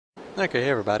Okay, hey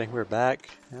everybody, we're back.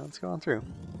 Now let's go on through.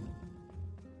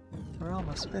 We're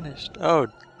almost finished. Oh,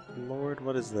 Lord,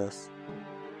 what is this?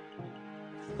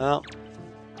 Oh.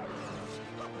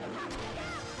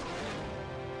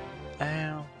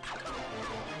 Ow.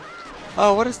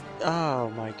 Oh, what is... Oh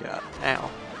my god. Ow.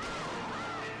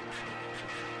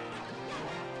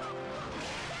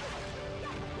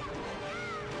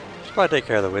 Should probably take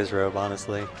care of the Wizrobe,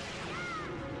 honestly.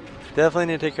 Definitely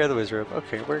need to take care of the Wizrobe.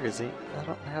 Okay, where is he? I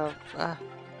don't have... Ah.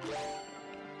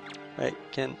 Wait,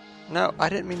 can... No, I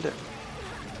didn't mean to...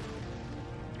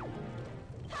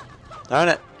 Darn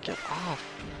it! Get off!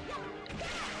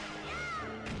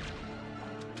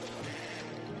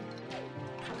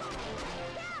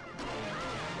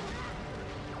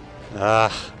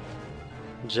 Ah.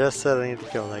 Just said I need to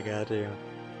kill that guy too.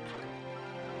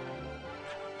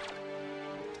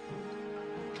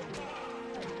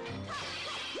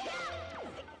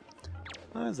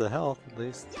 Oh, there's the health at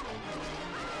least.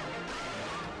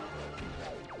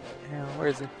 Yeah, where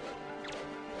is he?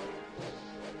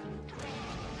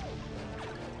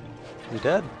 You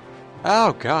dead?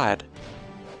 Oh god!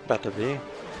 About to be.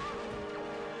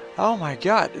 Oh my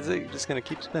god! Is it just gonna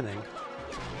keep spinning?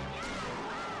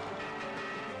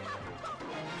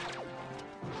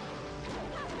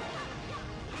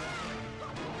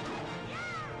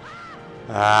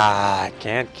 Ah, I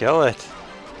can't kill it.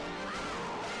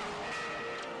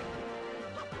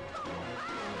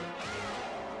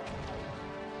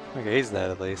 Okay, he's dead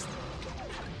at least.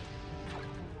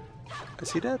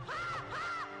 Is he dead?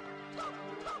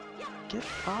 Get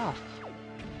off.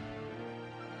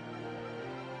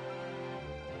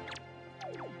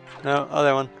 No,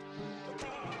 other one.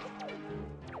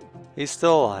 He's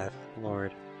still alive,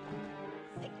 Lord.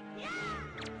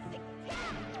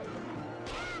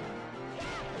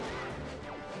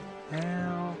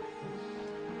 Ow.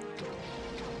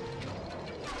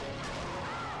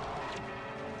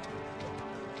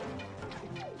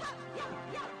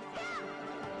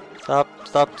 Stop,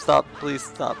 stop, stop, please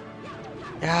stop.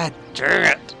 God damn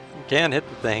it! I can't hit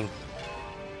the thing.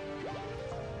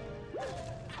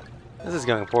 This is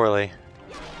going poorly.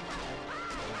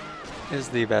 Is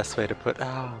the best way to put... Oh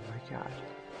my god.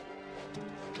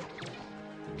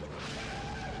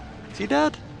 Is he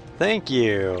dead? Thank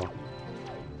you.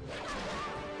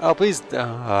 Oh, please. So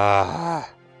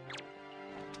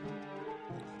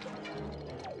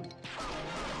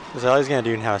all he's gonna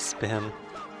do now is spin.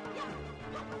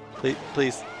 Please,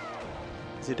 please.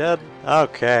 Is he dead?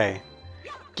 Okay.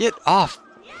 Get off!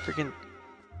 Freaking.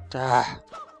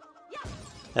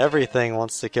 Everything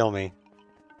wants to kill me.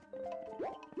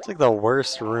 It's like the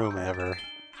worst room ever.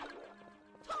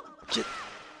 Get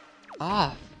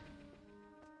off!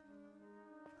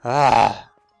 Ah!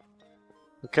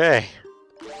 Okay.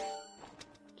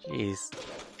 Jeez.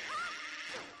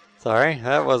 Sorry,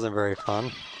 that wasn't very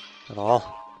fun at all.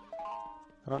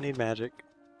 I don't need magic.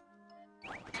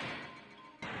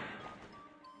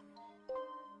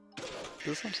 Is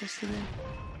this what I'm supposed to do?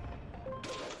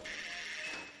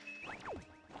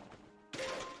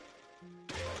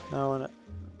 No,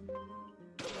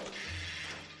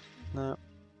 no.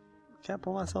 Can't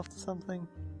pull myself to something?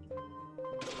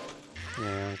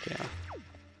 Yeah, okay.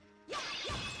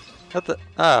 What the?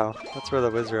 Oh, that's where the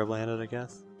Wizrobe landed, I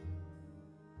guess.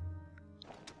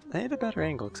 I need a better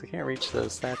angle because I can't reach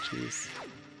those statues.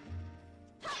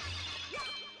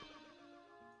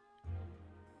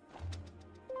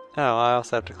 Oh, I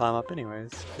also have to climb up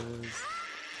anyways, because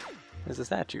there's a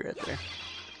statue right there.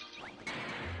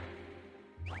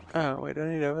 Oh, wait, do I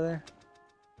need over there?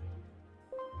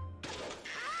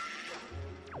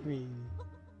 Whee.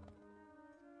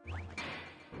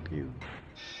 Pew.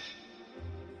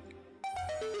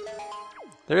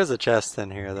 There is a chest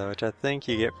in here, though, which I think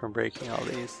you get from breaking all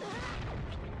these.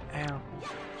 Ow.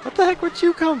 What the heck would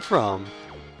you come from?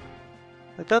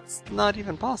 Like, that's not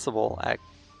even possible. Did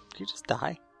you just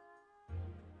die?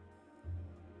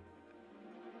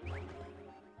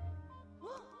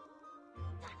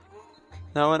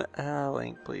 No one.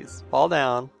 Link, please. Fall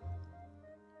down.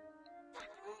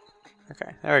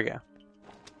 Okay, there we go.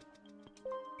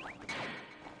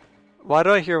 Why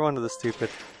do I hear one of the stupid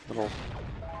little...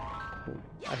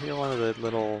 I hear one of the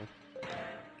little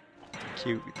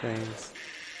cute things.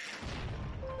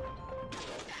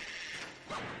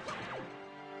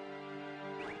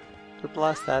 Is it the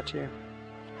last statue?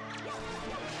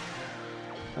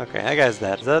 Okay, that guy's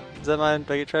dead. Is that mine?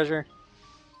 Do I get treasure?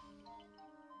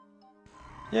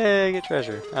 Yay, I get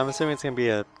treasure. I'm assuming it's gonna be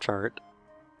a chart.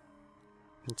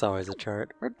 It's always a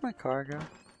chart. Where'd my car go?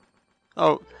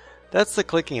 Oh, that's the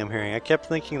clicking I'm hearing. I kept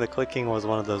thinking the clicking was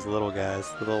one of those little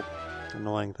guys, the little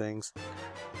annoying things.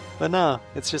 But no,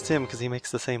 it's just him because he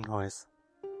makes the same noise.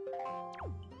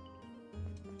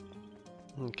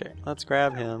 Okay, let's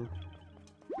grab him.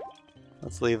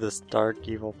 Let's leave this dark,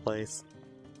 evil place.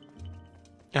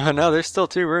 Oh no, there's still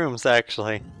 2 rooms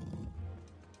actually.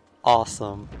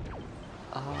 Awesome.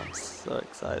 Oh, I'm so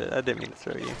excited. I didn't mean to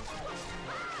throw you.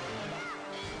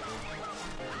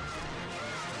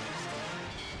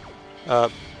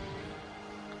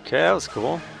 Okay, that was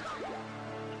cool.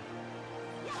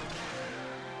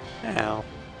 Ow.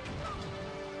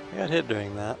 I got hit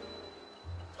doing that.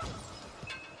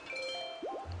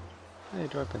 Hey,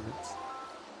 door pendants.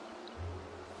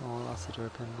 Oh, lots of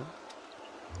door pendant.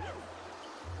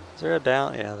 Is there a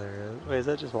down? Yeah, there is. Wait, is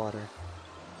that just water?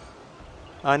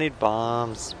 I need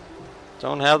bombs.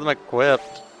 Don't have them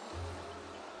equipped.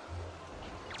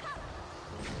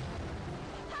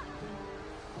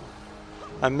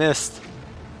 I missed.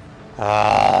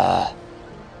 Ah.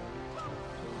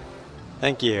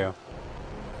 Thank you.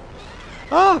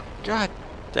 Oh, God.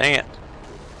 Dang it.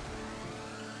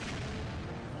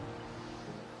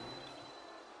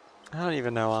 I don't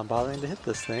even know why I'm bothering to hit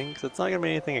this thing, because it's not going to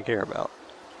be anything I care about.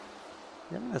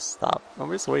 I'm going to stop. I'm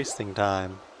just wasting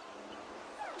time.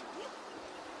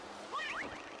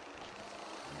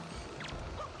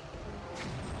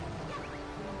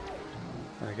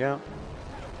 There we go.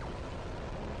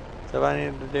 Is that what I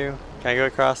needed to do? Can I go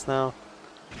across now?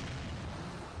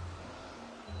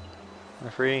 Am I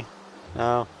free?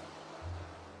 No.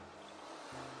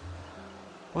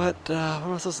 What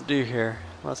am I supposed to do here?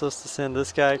 Am I supposed to send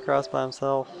this guy across by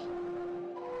himself?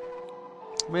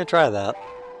 I'm gonna try that.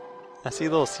 I see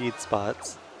little seed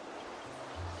spots.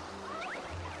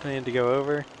 Do I need to go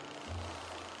over?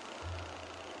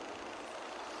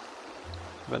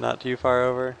 But not too far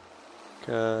over,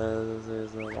 because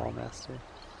there's a wall master.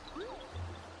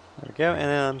 There we go, and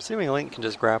then I'm assuming Link can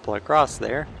just grapple across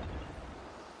there.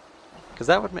 Because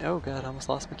that would make... Oh god, I almost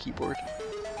lost my keyboard.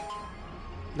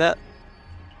 That...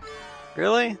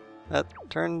 Really? That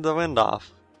turned the wind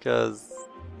off, because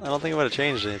I don't think it would have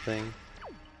changed anything.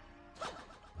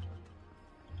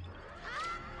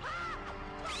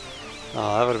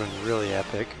 Oh, that would have been really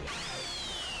epic.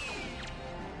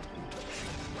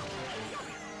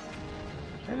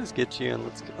 Can I just get you and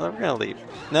let's go? Oh, we're gonna leave.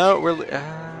 No, we're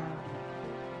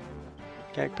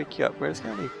can't pick you up. We're just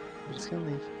gonna leave. We're just gonna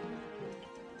leave.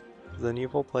 It's an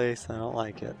evil place. I don't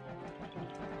like it.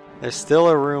 There's still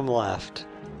a room left.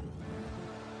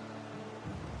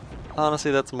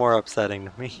 Honestly, that's more upsetting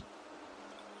to me.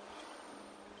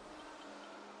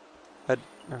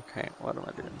 Okay, what am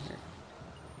I doing here?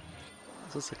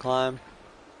 Is this a climb?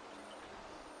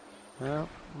 No,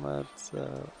 what's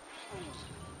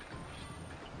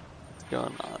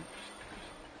going on?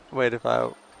 Wait, if I...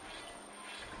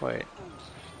 Wait.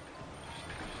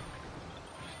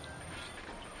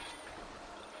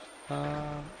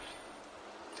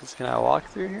 Just can I walk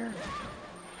through here?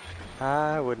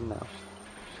 I wouldn't know.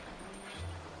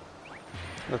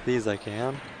 With these I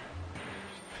can.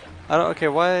 I don't... Okay,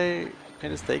 why... Can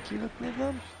I just take you with me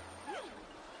then?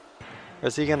 Or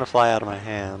is he gonna fly out of my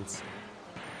hands?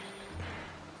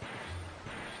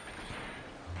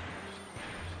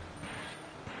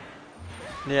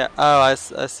 Yeah, oh, I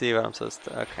see what I'm supposed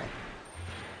to... Okay.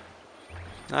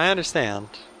 I understand.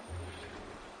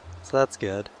 So that's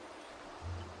good.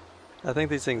 I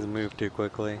think these things move too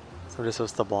quickly, so I'm just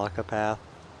supposed to block a path.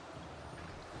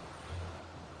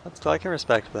 That's cool, I can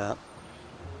respect that.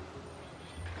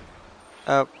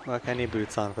 Oh, look, I need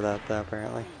boots on for that though,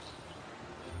 apparently.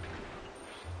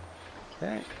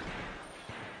 Okay.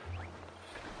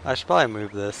 I should probably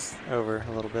move this over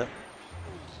a little bit.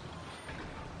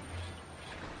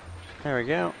 There we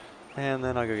go. And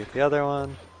then I'll go get the other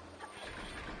one.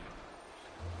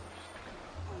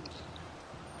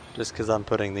 Just because I'm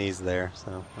putting these there,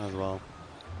 so might as well.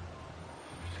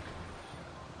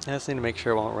 I just need to make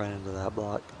sure I won't run into that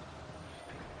block.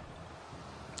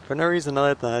 For no reason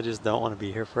other than I just don't want to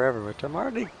be here forever, which I've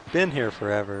already been here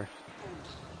forever.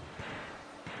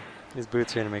 These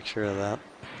boots are going to make sure of that.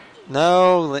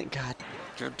 No, Link, God,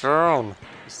 you're down.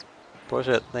 Just push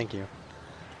it, thank you.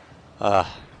 How's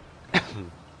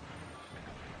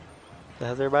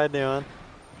everybody doing?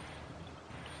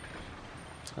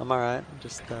 I'm alright,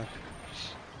 just,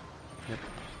 yep.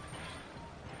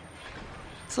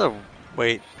 So,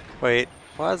 wait, why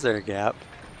is there a gap?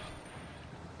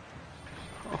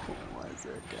 Oh, why is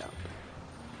there a gap?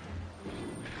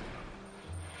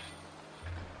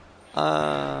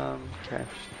 Okay.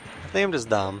 I think I'm just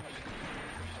dumb.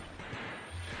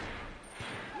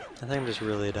 I think I'm just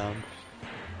really dumb.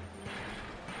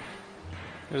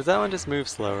 Or does that one just move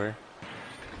slower?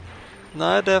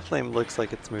 No, it definitely looks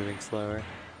like it's moving slower.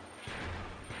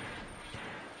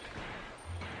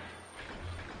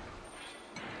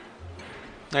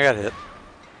 I got hit.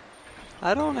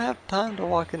 I don't have time to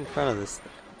walk in front of this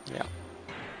thing. Yeah.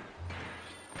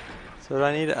 So do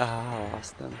I need to... Ah, I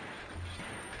lost them.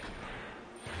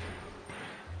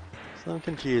 So I'm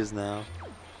confused now.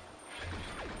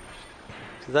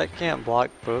 Because that can't block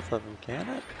both of them, can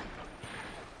it?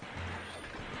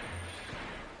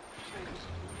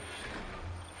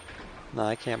 No,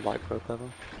 I can't block both of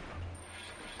them.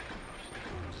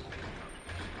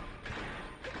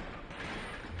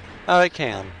 Oh, it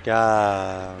can.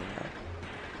 God.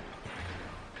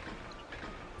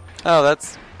 Oh,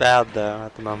 that's bad though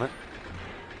at the moment.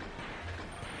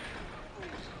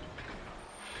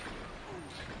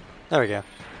 There we go.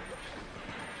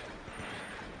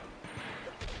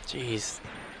 Jeez.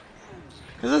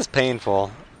 This is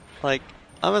painful. Like,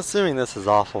 I'm assuming this is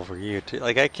awful for you too.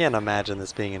 Like, I can't imagine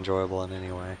this being enjoyable in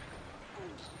any way.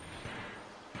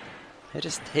 It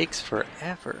just takes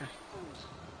forever.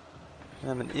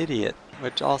 I'm an idiot,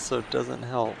 which also doesn't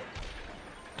help.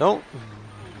 Don't...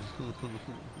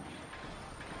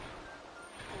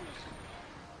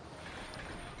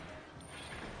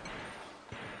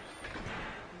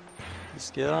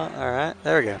 Just get on. Alright,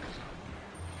 there we go.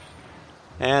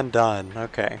 And done.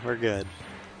 Okay, we're good.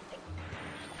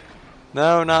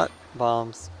 No, not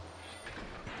bombs.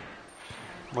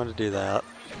 Want to do that.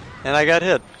 And I got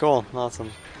hit. Cool.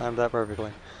 Awesome. Timed that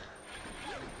perfectly.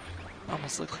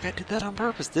 Almost looked like I did that on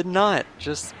purpose. Did not.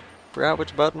 Just forgot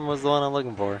which button was the one I'm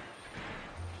looking for.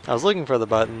 I was looking for the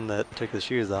button that took the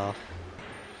shoes off.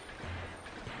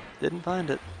 Didn't find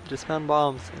it. Just found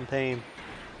bombs and pain.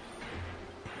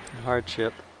 And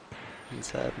hardship. And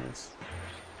sadness.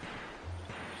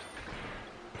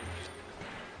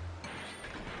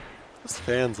 Those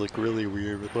fans look really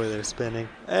weird with the way they're spinning.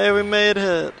 Hey, we made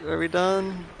it! Are we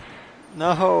done?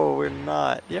 No, we're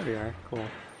not. Yeah, we are. Cool.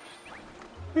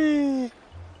 Whee!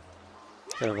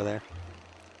 Get over there.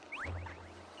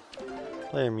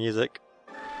 Play your music.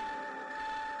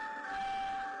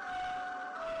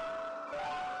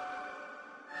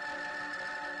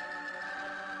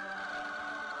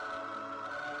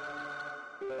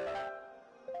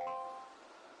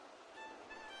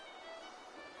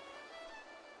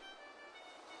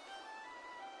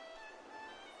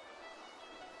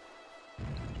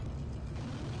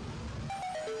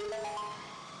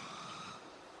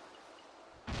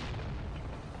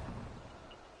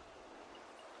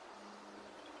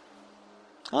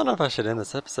 I don't know if I should end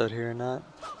this episode here or not.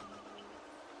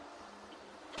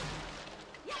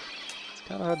 It's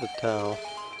kind of hard to tell.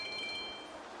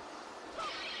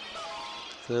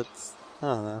 So it's... I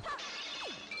don't know.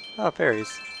 Oh,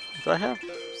 fairies. Do I have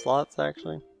slots,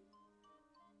 actually?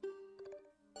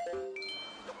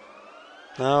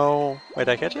 No. Wait,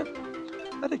 did I catch it?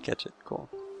 I did catch it. Cool.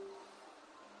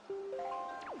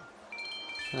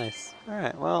 Nice.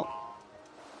 Alright, well...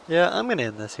 yeah, I'm gonna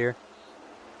end this here.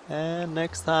 And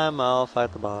next time I'll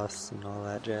fight the boss and all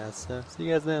that jazz. So, see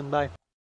you guys then. Bye.